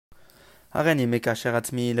הריני מקשר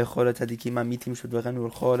עצמי לכל הצדיקים האמיתים שדברנו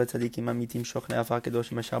ולכל הצדיקים האמיתים שוכני עפר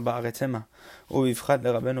קדושים אשר בארץ המה. ובפחד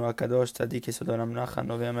לרבנו הקדוש צדיק יסוד עולם נחן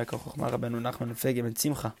נובע מלך החוכמה רבנו נחמן נפגע בן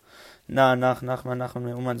שמחה. נחמן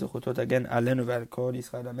מאומן זכותו תגן עלינו ועל כל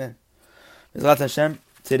ישראל אמן. בעזרת השם,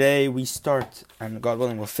 today we start and God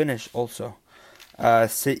willing we'll finish also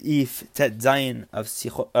Seif Tet Zayin of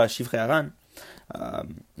Shivchei Haran,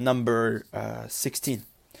 number 16.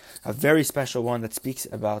 A very special one that speaks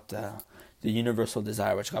about the universal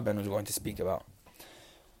desire, which Rabeinu is going to speak about.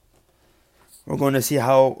 We're going to see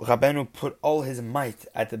how Rabeinu put all his might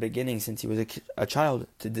at the beginning, since he was a child,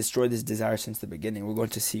 to destroy this desire since the beginning. We're going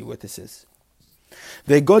to see what this is.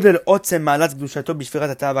 וגודל עוצם מעלת קדושתו בשפירת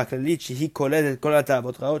התאווה הכללית, שהיא כוללת כל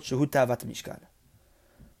התאוות רעות, שהוא תאוות המשקל.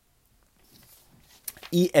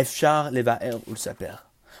 אי אפשר לבאר ולספר.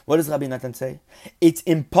 What does Rebbe Nathan say? It's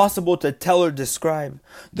impossible to tell or describe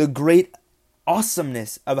the great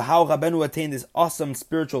awesomeness of how Rabeinu attained this awesome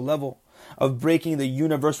spiritual level of breaking the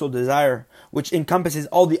universal desire, which encompasses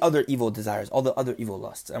all the other evil desires, all the other evil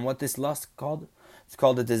lusts. And what this lust called? It's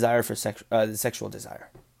called the desire for the sexual desire.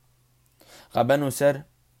 Rabeinu said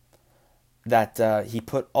that he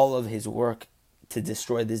put all of his work to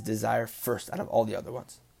destroy this desire first out of all the other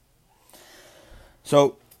ones.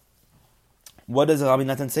 So, what does Rebbe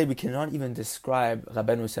Nathan say? We cannot even describe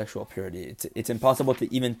Rabeinu's sexual purity. It's impossible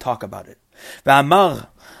to even talk about it.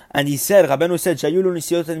 And he said, Rabeinu said,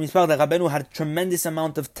 that Rabeinu had a tremendous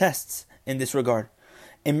amount of tests in this regard.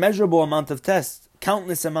 Immeasurable amount of tests,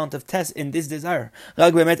 countless amount of tests in this desire.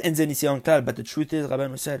 But the truth is,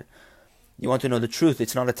 Rabeinu said, you want to know the truth,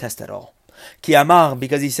 it's not a test at all.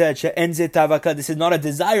 Because he said, this is not a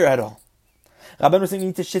desire at all. Rabeinu saying you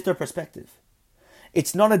need to shift our perspective.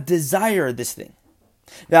 It's not a desire, this thing.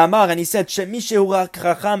 And he said,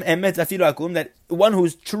 that one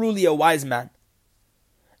who's truly a wise man,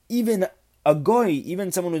 even a goy,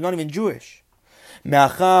 even someone who's not even Jewish,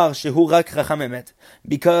 because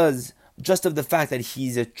just of the fact that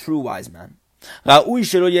he's a true wise man,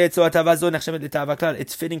 it's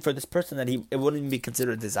fitting for this person that it wouldn't even be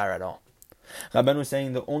considered a desire at all. Rabeinu was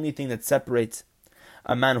saying the only thing that separates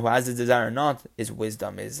a man who has a desire or not is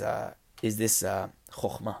wisdom, is this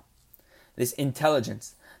chokhmah, this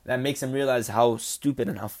intelligence that makes him realize how stupid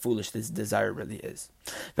and how foolish this desire really is.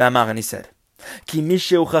 And he said, Rabeinu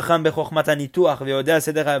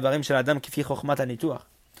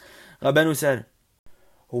said,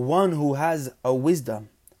 one who has a wisdom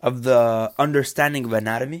of the understanding of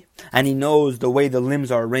anatomy, and he knows the way the limbs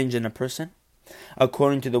are arranged in a person,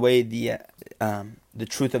 according to the way the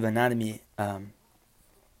truth of anatomy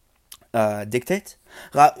dictates.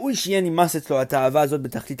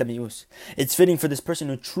 It's fitting for this person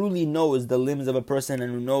who truly knows the limbs of a person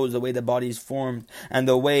and who knows the way the body is formed and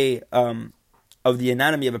the way of the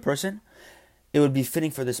anatomy of a person. It would be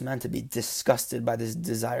fitting for this man to be disgusted by this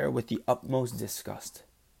desire with the utmost disgust.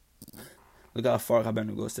 Look how far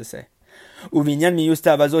Rabeinu goes to say.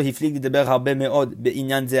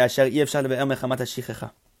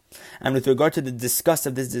 And with regard to the disgust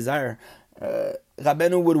of this desire,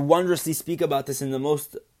 Rabeinu would wondrously speak about this in the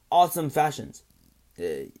most awesome fashions.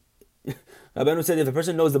 Rabeinu said if a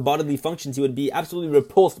person knows the bodily functions, he would be absolutely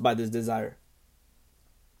repulsed by this desire.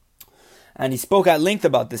 And he spoke at length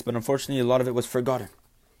about this, but unfortunately a lot of it was forgotten.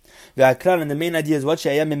 And the main idea is what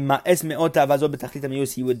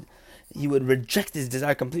he would reject his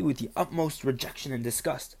desire completely with the utmost rejection and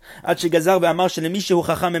disgust. Until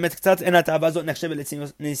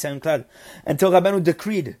Rabeinu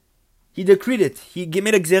decreed. He decreed it. He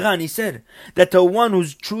made a gzera and he said that to one who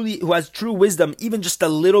has true wisdom, even just a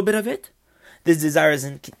little bit of it, this desire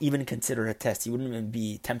isn't even considered a test. He wouldn't even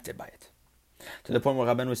be tempted by it. To the point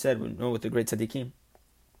where Rabeinu said, we know with the great tzaddikim,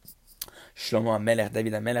 Shlomo HaMelech,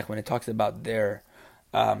 David HaMelech, when it talks about their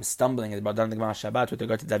stumbling, about down the Gemara Shabbat with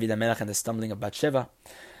regard to David HaMelech and the stumbling of Bathsheba,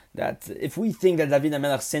 that if we think that David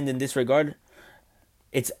HaMelech sinned in this regard,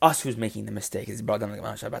 it's us who's making the mistake. It's brought down the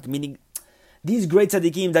Gemara Shabbat. Meaning, these great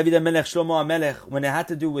tzaddikim, David HaMelech, Shlomo HaMelech, when it had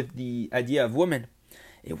to do with the idea of women,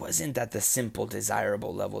 it wasn't at the simple,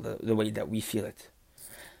 desirable level, the way that we feel it.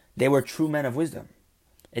 They were true men of wisdom.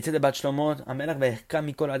 It said about Shlomo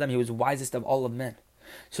HaMelech, he was wisest of all of men.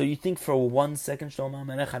 So you think for 1 second Shlomo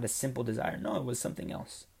HaMelech had a simple desire? No, it was something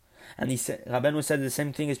else. And he said, Rabeinu said the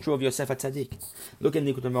same thing is true of Yosef HaTzadik. Look in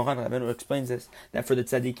Likutei Moharan, Rabeinu explains this, that for the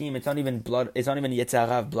tzaddikim, it's not even blood, it's not even Yetzer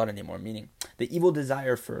Hara of blood anymore, meaning the evil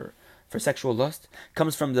desire for sexual lust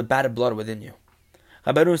comes from the bad blood within you.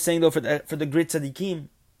 Rabeinu is saying though, for the great tzaddikim,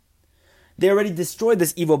 they already destroyed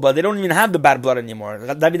this evil blood. They don't even have the bad blood anymore.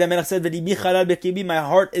 David HaMelech said, my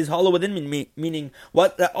heart is hollow within me, meaning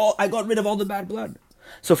what? I got rid of all the bad blood.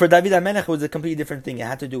 So for David HaMelech, it was a completely different thing. It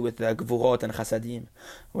had to do with Gvurot and Chasadim,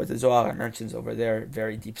 what the Zohar mentions over there.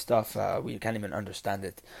 Very deep stuff. We can't even understand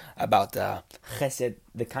it. About Chesed,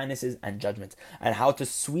 the kindnesses and judgments, and how to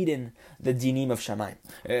sweeten the dinim of Shamayim.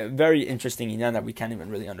 Very interesting inyan that we can't even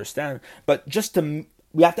really understand. But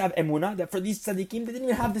we have to have emunah that for these tzaddikim, they didn't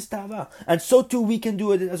even have this tava. And so too we can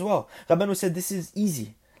do it as well. Rabeinu said this is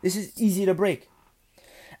easy. This is easy to break.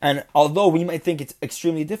 And although we might think it's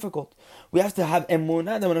extremely difficult, we have to have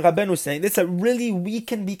emunah that when Rabeinu is saying this, that really we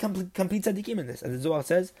can be complete tzaddikim in this. As the Zohar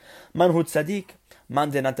says, Man hu tzaddik,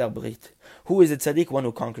 man denatar brit. Who is a tzaddik? One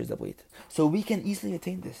who conquers the brit. So we can easily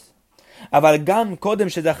attain this. אבל גם קודם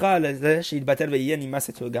שזכה לזה שיתבטל ויהיה נמאס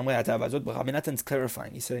אצלו לגמרי התאווה הזאת, Rebbe Nathan is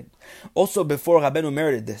clarifying. He's saying, also before Rabeinu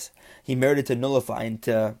merited this, he merited to nullify and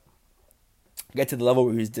to get to the level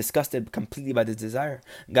where he was disgusted completely by this desire.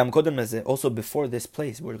 גם קודם לזה, also before this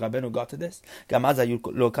place where Rabeinu got to this, גם אז היו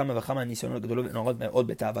לו כמה וכמה ניסיונות גדולות ונוראות מאוד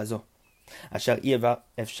בתאווה זו, אשר אי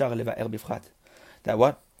אפשר לבאר בפחת. That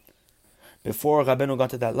what? Before Rabeinu got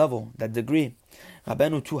to that level, that degree,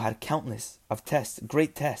 Rabeinu too had countless of tests,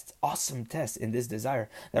 great tests, awesome tests in this desire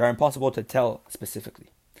that are impossible to tell specifically.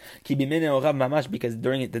 Because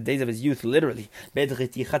during the days of his youth, literally, at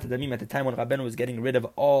the time when Rabeinu was getting rid of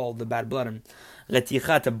all the bad blood, and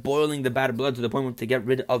boiling the bad blood to the point to get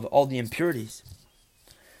rid of all the impurities,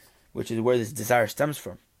 which is where this desire stems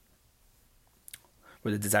from,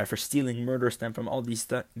 where the desire for stealing, murder stem from all these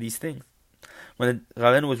things. When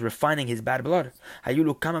Rabeinu was refining his bad blood, he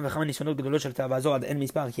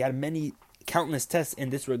had many countless tests in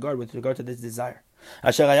this regard with regard to this desire.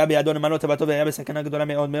 Because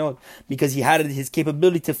he had his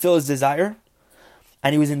capability to fill his desire,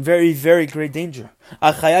 and he was in very, very great danger.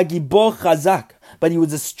 But he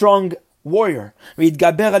was a strong warrior.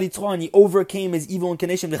 And he overcame his evil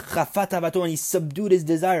inclination, and he subdued his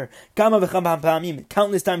desire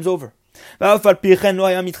countless times over.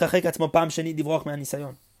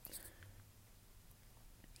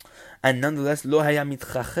 And nonetheless, לא היה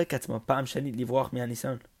מתרחק עצמו פעם שנית לברוח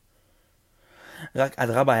מהניסיון. רק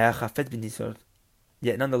אדרבה היה חפץ בניסיונות.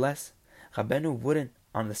 Yet nonetheless, Rabeinu wouldn't,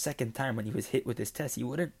 on the second time when he was hit with this test, he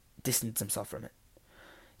wouldn't distance himself from it.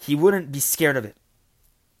 He wouldn't be scared of it,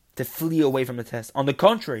 to flee away from the test. On the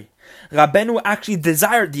contrary, Rabeinu actually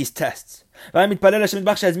desired these tests.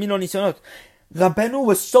 Rabeinu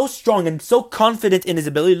was so strong and so confident in his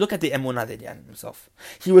ability. Look at the emunah that he had in himself.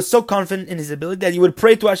 He was so confident in his ability that he would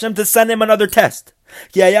pray to Hashem to send him another test.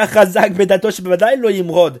 Because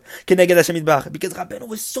Rabeinu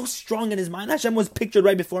was so strong in his mind. Hashem was pictured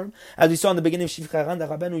right before him. As we saw in the beginning of Shivchei Haran, that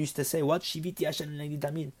Rabeinu used to say, what? Shiviti Hashem Negi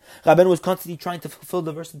Tamid. Rabeinu was constantly trying to fulfill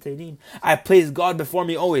the verse in Tehillim. I place God before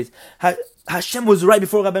me always. Hashem was right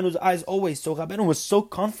before Rabeinu's eyes always. So Rabeinu was so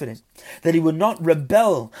confident that he would not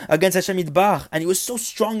rebel against Hashem Yitbarach. And he was so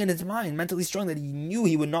strong in his mind, mentally strong, that he knew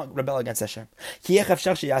he would not rebel against Hashem. Because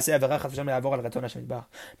in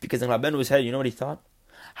Rabeinu's head, you know what he thought?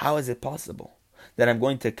 How is it possible that I'm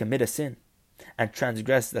going to commit a sin and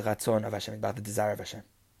transgress the ratzon of Hashem, about the desire of Hashem?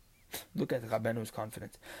 Look at Rabeinu's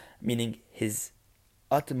confidence, meaning his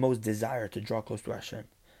utmost desire to draw close to Hashem.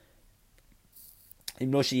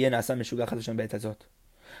 Rabeinu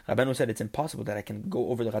said it's impossible that I can go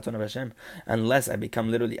over the ratzon of Hashem unless I become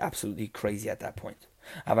literally absolutely crazy at that point.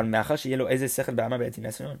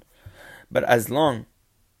 But as long,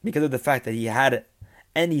 because of the fact that he had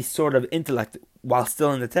any sort of intellect while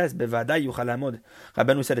still in the test,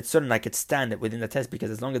 Rabeinu said it's certain I could stand it within the test, because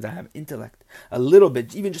as long as I have intellect, a little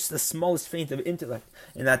bit, even just the smallest faint of intellect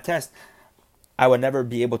in that test, I would never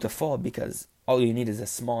be able to fall, because all you need is a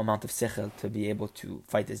small amount of sechel to be able to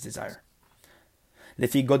fight this desire.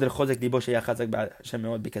 Because of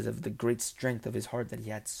the great strength of his heart, that he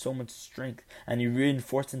had so much strength and he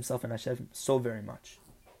reinforced himself in Hashem so very much.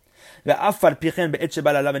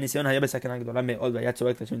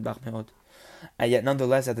 And yet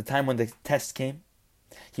nonetheless, at the time when the test came,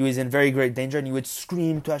 he was in very great danger, and he would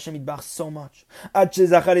scream to Hashem Yitbarach so much until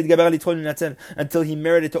he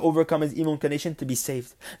merited to overcome his evil inclination to be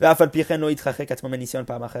saved. And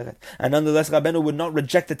nonetheless, Rabeinu would not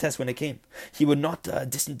reject the test when it came. He would not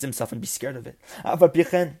distance himself and be scared of it.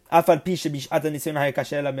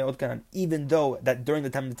 Even though that during the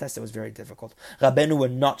time of the test it was very difficult, Rabeinu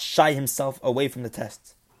would not shy himself away from the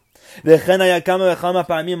tests.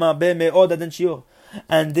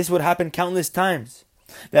 And this would happen countless times.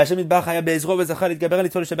 And Hashem Yitbarach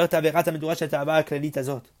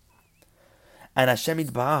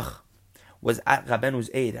was at Rabeinu's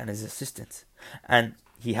aid and his assistance, and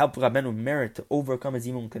he helped Rabeinu merit to overcome his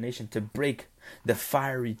evil inclination, to break the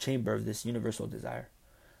fiery chamber of this universal desire.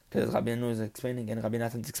 Because Rabeinu is explaining, and Rebbe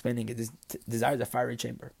Nathan is explaining, this desire is a fiery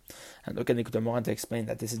chamber. And look at the Moran to explain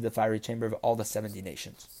that this is the fiery chamber of all the 70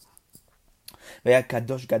 nations. And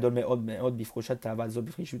Rabeinu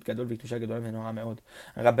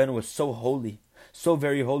was so holy, so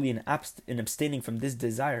very holy in abstaining from this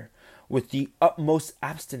desire with the utmost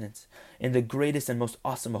abstinence in the greatest and most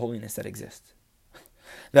awesome holiness that exists.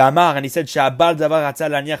 And he said,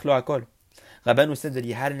 Rabeinu said that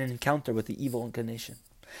he had an encounter with the evil inclination.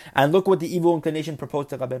 And look what the evil inclination proposed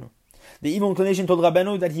to Rabeinu. The evil inclination told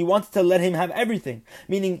Rabeinu that he wants to let him have everything.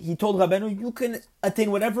 Meaning, he told Rabeinu, you can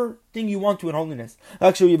attain whatever thing you want to in holiness.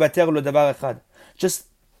 Just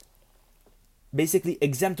basically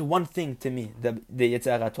exempt one thing to me, the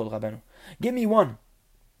Yetzer Hara told Rabeinu. Give me one.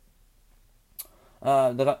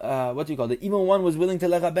 What do you call it? The evil one was willing to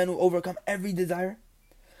let Rabeinu overcome every desire,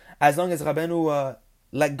 as long as Rabeinu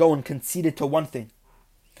let go and conceded to one thing.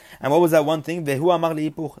 And what was that one thing? The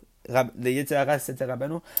Yetzer Hara said to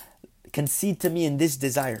Rabeinu, concede to me in this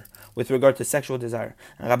desire with regard to sexual desire.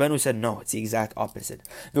 And Rabeinu said, no, it's the exact opposite.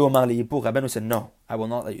 Rabeinu said, no, I will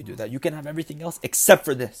not let you do that. You can have everything else except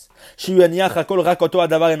for this.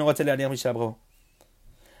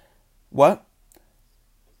 What?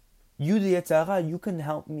 You, the Yetzer Hara, you can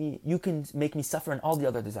help me, you can make me suffer in all the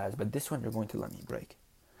other desires, but this one you're going to let me break.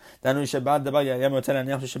 Meaning that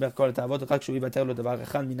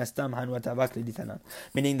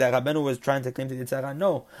Rabeinu was trying to claim to the Yetzer Hara,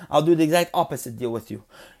 no, I'll do the exact opposite deal with you.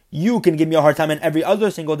 You can give me a hard time in every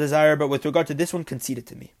other single desire, but with regard to this one, concede it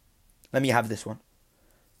to me. Let me have this one.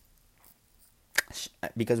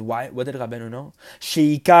 Because why? What did Rabeinu know?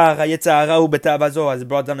 As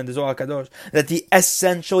brought down in the Zohar Kadosh, that the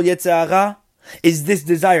essential Yetzer Hara is this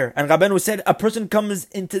desire. And Rabeinu said, a person comes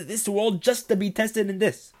into this world just to be tested in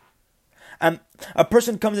this. A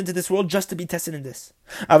person comes into this world just to be tested in this.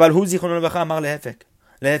 That what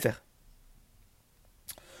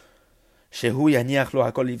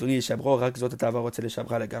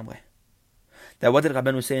did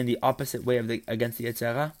Rabeinu say in the opposite way against the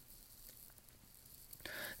Yetzer Hara?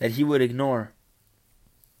 That he would ignore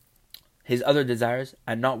his other desires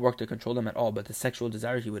and not work to control them at all, but the sexual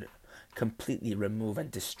desires he would completely remove and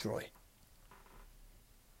destroy.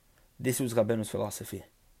 This was Rabeinu's philosophy.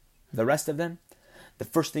 The rest of them, the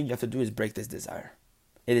first thing you have to do is break this desire.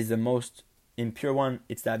 It is the most impure one.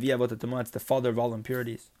 It's the Avi Avot HaTumah. It's the father of all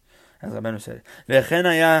impurities, as Rabeinu said. And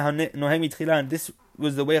this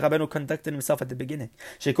was the way Rabeinu conducted himself at the beginning.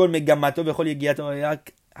 This was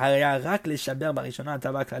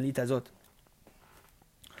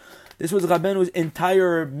Rabeinu's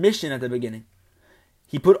entire mission at the beginning.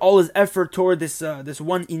 He put all his effort toward this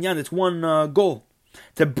one inyan, this one goal,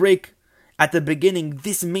 to break at the beginning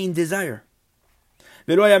this main desire.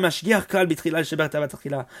 And Rabeinu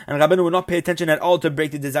would not pay attention at all to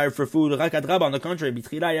break the desire for food. On the contrary,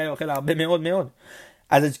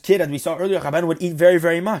 as a kid, as we saw earlier, Rabeinu would eat very,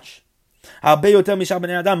 very much.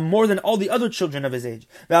 More than all the other children of his age.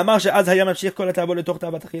 And Rabeinu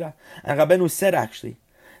said actually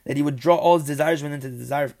that he would draw all his desires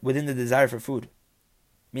within the desire for food.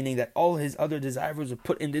 Meaning that all his other desires were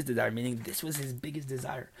put in this desire. Meaning this was his biggest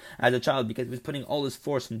desire as a child, because he was putting all his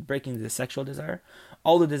force in breaking the sexual desire.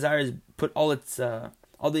 All the desires put all its force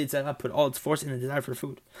in the desire for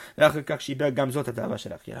food. And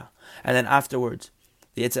then afterwards,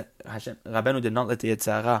 Rabeinu did not let the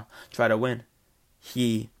Yetzer Hara try to win.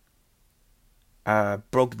 He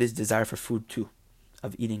broke this desire for food too,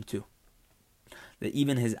 of eating too. That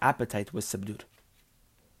even his appetite was subdued.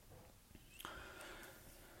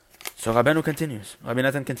 So Rabeinu continues. Rebbe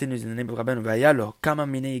Nathan continues in the name of Rabeinu.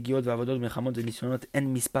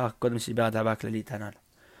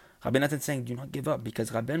 Rebbe Nathan is saying, do not give up, because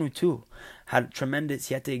Rabeinu too had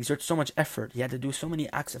he had to exert so much effort. He had to do so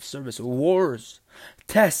many acts of service, wars,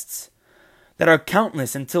 tests that are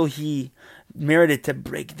countless until he merited to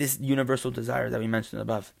break this universal desire that we mentioned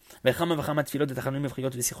above. And Rabeinu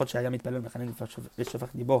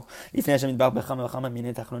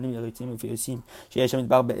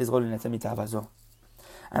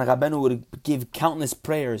would give countless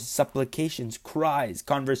prayers, supplications, cries,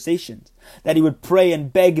 conversations, that he would pray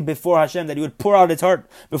and beg before Hashem, that he would pour out his heart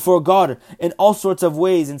before God in all sorts of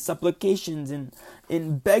ways, in supplications,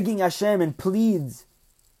 in begging Hashem and pleads,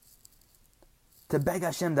 to beg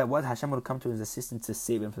Hashem that what Hashem would come to his assistance to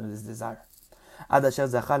save him from this desire. Until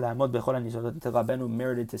Rabeinu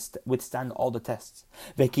merited to withstand all the tests.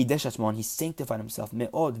 And he sanctified himself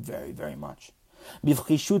very, very much. Until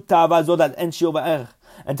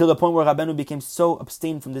the point where Rabeinu became so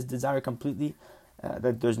abstained from this desire completely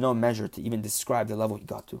that there's no measure to even describe the level he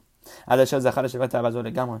got to. Till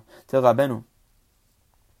Rabeinu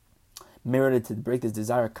merited to break this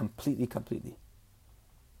desire completely.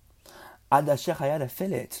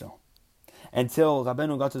 Until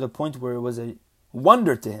Rabeinu got to the point where it was a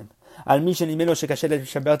wonder to him. Where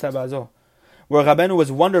Rabeinu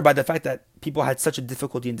was wondered by the fact that people had such a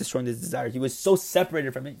difficulty in destroying this desire. He was so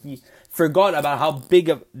separated from it, he forgot about how big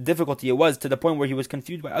of difficulty it was, to the point where he was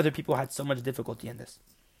confused why other people had so much difficulty in this.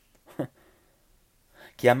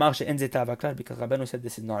 Because Rabeinu said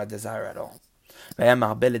this is not a desire at all. And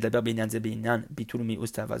Rabeinu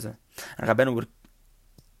would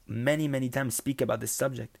many times speak about this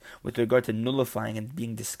subject with regard to nullifying and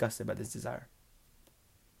being disgusted by this desire.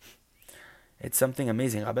 It's something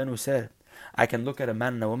amazing. Rabeinu said, I can look at a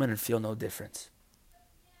man and a woman and feel no difference.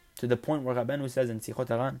 To the point where Rabeinu says in Sichot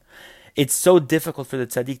Haran, it's so difficult for the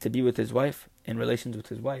tzaddik to be with his wife, in relations with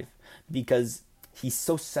his wife, because he's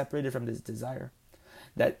so separated from this desire,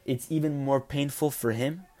 that it's even more painful for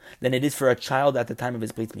him than it is for a child at the time of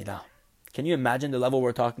his Brit Milah. Can you imagine the level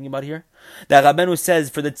we're talking about here? That Rabeinu says,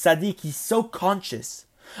 for the tzaddik, he's so conscious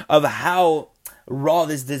of how raw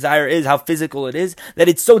this desire is, how physical it is, that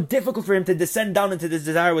it's so difficult for him to descend down into this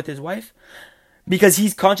desire with his wife, because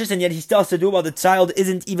he's conscious and yet he still has to do it while the child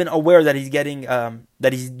isn't even aware that he's getting,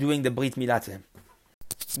 that he's doing the Brit Milah to him.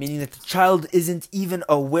 Meaning that the child isn't even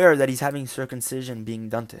aware that he's having circumcision being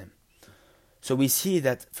done to him. So we see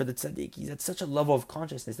that for the tzaddik, he's at such a level of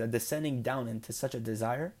consciousness that descending down into such a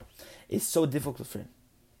desire is so difficult for him.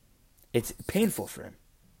 It's painful for him.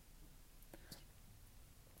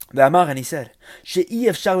 And he said,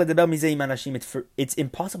 it's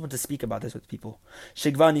impossible to speak about this with people.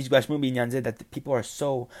 That people are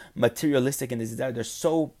so materialistic in this desire. They're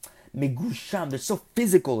so megusham, they're so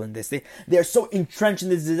physical in this. They are so entrenched in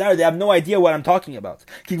this desire. They have no idea what I'm talking about.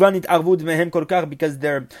 Because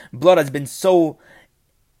their blood has been so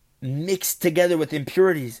mixed together with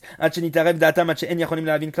impurities. That their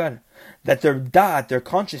da'at, their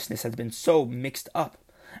consciousness has been so mixed up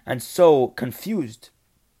and so confused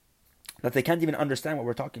that they can't even understand what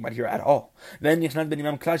we're talking about here at all. And it doesn't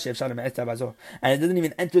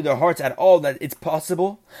even enter their hearts at all that it's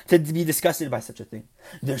possible to be disgusted by such a thing.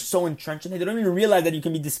 They're so entrenched in it, they don't even realize that you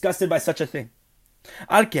can be disgusted by such a thing.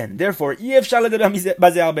 Therefore, it's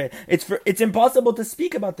impossible to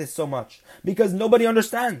speak about this so much, because nobody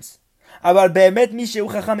understands. But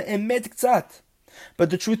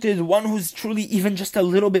the truth is, one who's truly even just a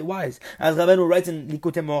little bit wise, as Rabeinu writes in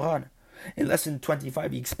Likutei Moharan, in lesson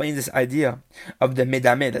 25, he explains this idea of the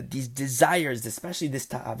medameh, that these desires, especially this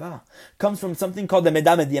ta'ava, comes from something called the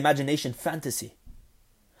medameh, the imagination, fantasy.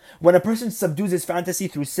 When a person subdues his fantasy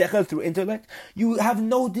through sechel, through intellect, you have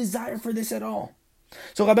no desire for this at all.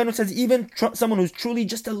 So Rabeinu says, even someone who's truly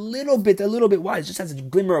just a little bit wise, just has a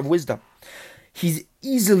glimmer of wisdom, he's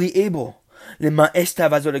easily able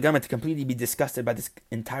to completely be disgusted by this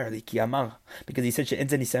entirely. Because he said,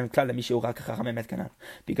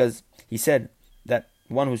 because he said that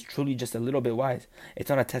one who's truly just a little bit wise, it's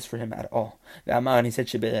not a test for him at all. And he said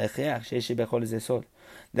that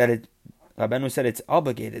Rabeinu said it's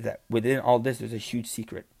obligated, that within all this there's a huge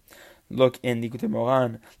secret. Look in Likutei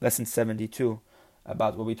Moharan, lesson 72,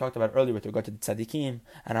 about what we talked about earlier with regard to the tzaddikim,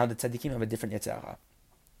 and how the tzaddikim have a different yetzer hara.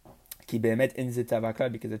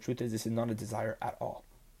 Because the truth is, this is not a desire at all.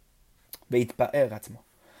 And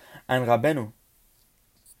Rabeinu,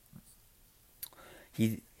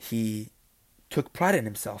 he took pride in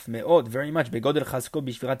himself, very much, with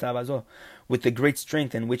the great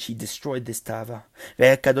strength in which he destroyed this ta'ava.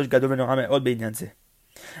 And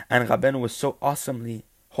Rabeinu was so awesomely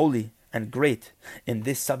holy and great in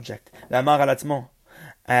this subject. And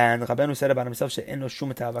Rabeinu said about himself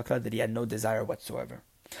that he had no desire whatsoever.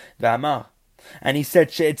 And he said,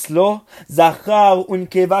 that he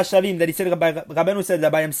said, Rabeinu said that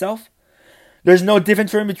by himself, there's no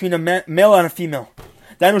difference for him between a male and a female.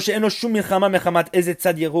 Because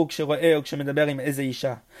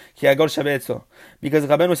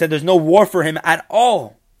Rabeinu said there's no war for him at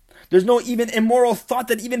all. There's no even immoral thought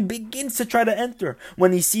that even begins to try to enter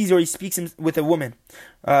when he sees or he speaks with a woman.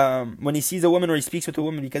 When he sees a woman or he speaks with a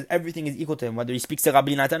woman, because everything is equal to him. Whether he speaks to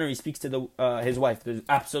Rebbe Nathan or he speaks to his wife, there's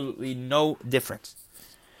absolutely no difference.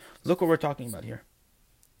 Look what we're talking about here.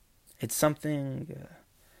 It's something.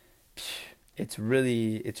 It's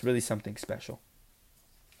really something special.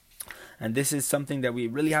 And this is something that we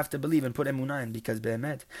really have to believe and put emunah in, because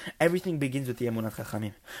be'emet, everything begins with the emunah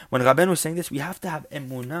chachamim. When Rabeinu was saying this, we have to have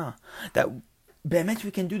emunah that be'emet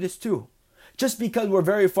we can do this too. Just because we're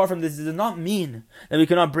very far from this does not mean that we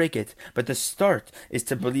cannot break it. But the start is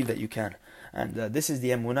to believe that you can. And this is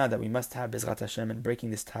the emunah that we must have, Bezrat Hashem, in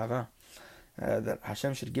breaking this ta'ava. That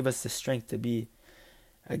Hashem should give us the strength to be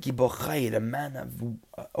a gibor chayid, a man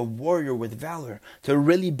a warrior with valor, to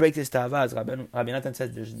really break this tava. As Rebbe Nathan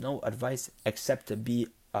says, there's no advice except to be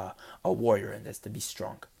a warrior in this, to be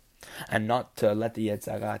strong, and not to let the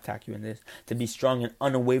Yetzirah attack you in this, to be strong and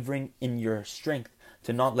unwavering in your strength,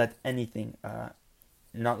 to not let anything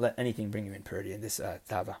bring you impurity in this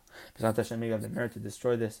tava. B'ezrat Hashem, may you have the merit to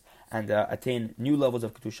destroy this and attain new levels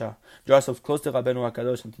of kedusha, draw ourselves close to Rabeinu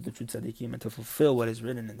HaKadosh and to the true tzaddikim, and to fulfill what is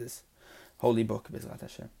written in this holy book. B'ezrat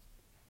Hashem.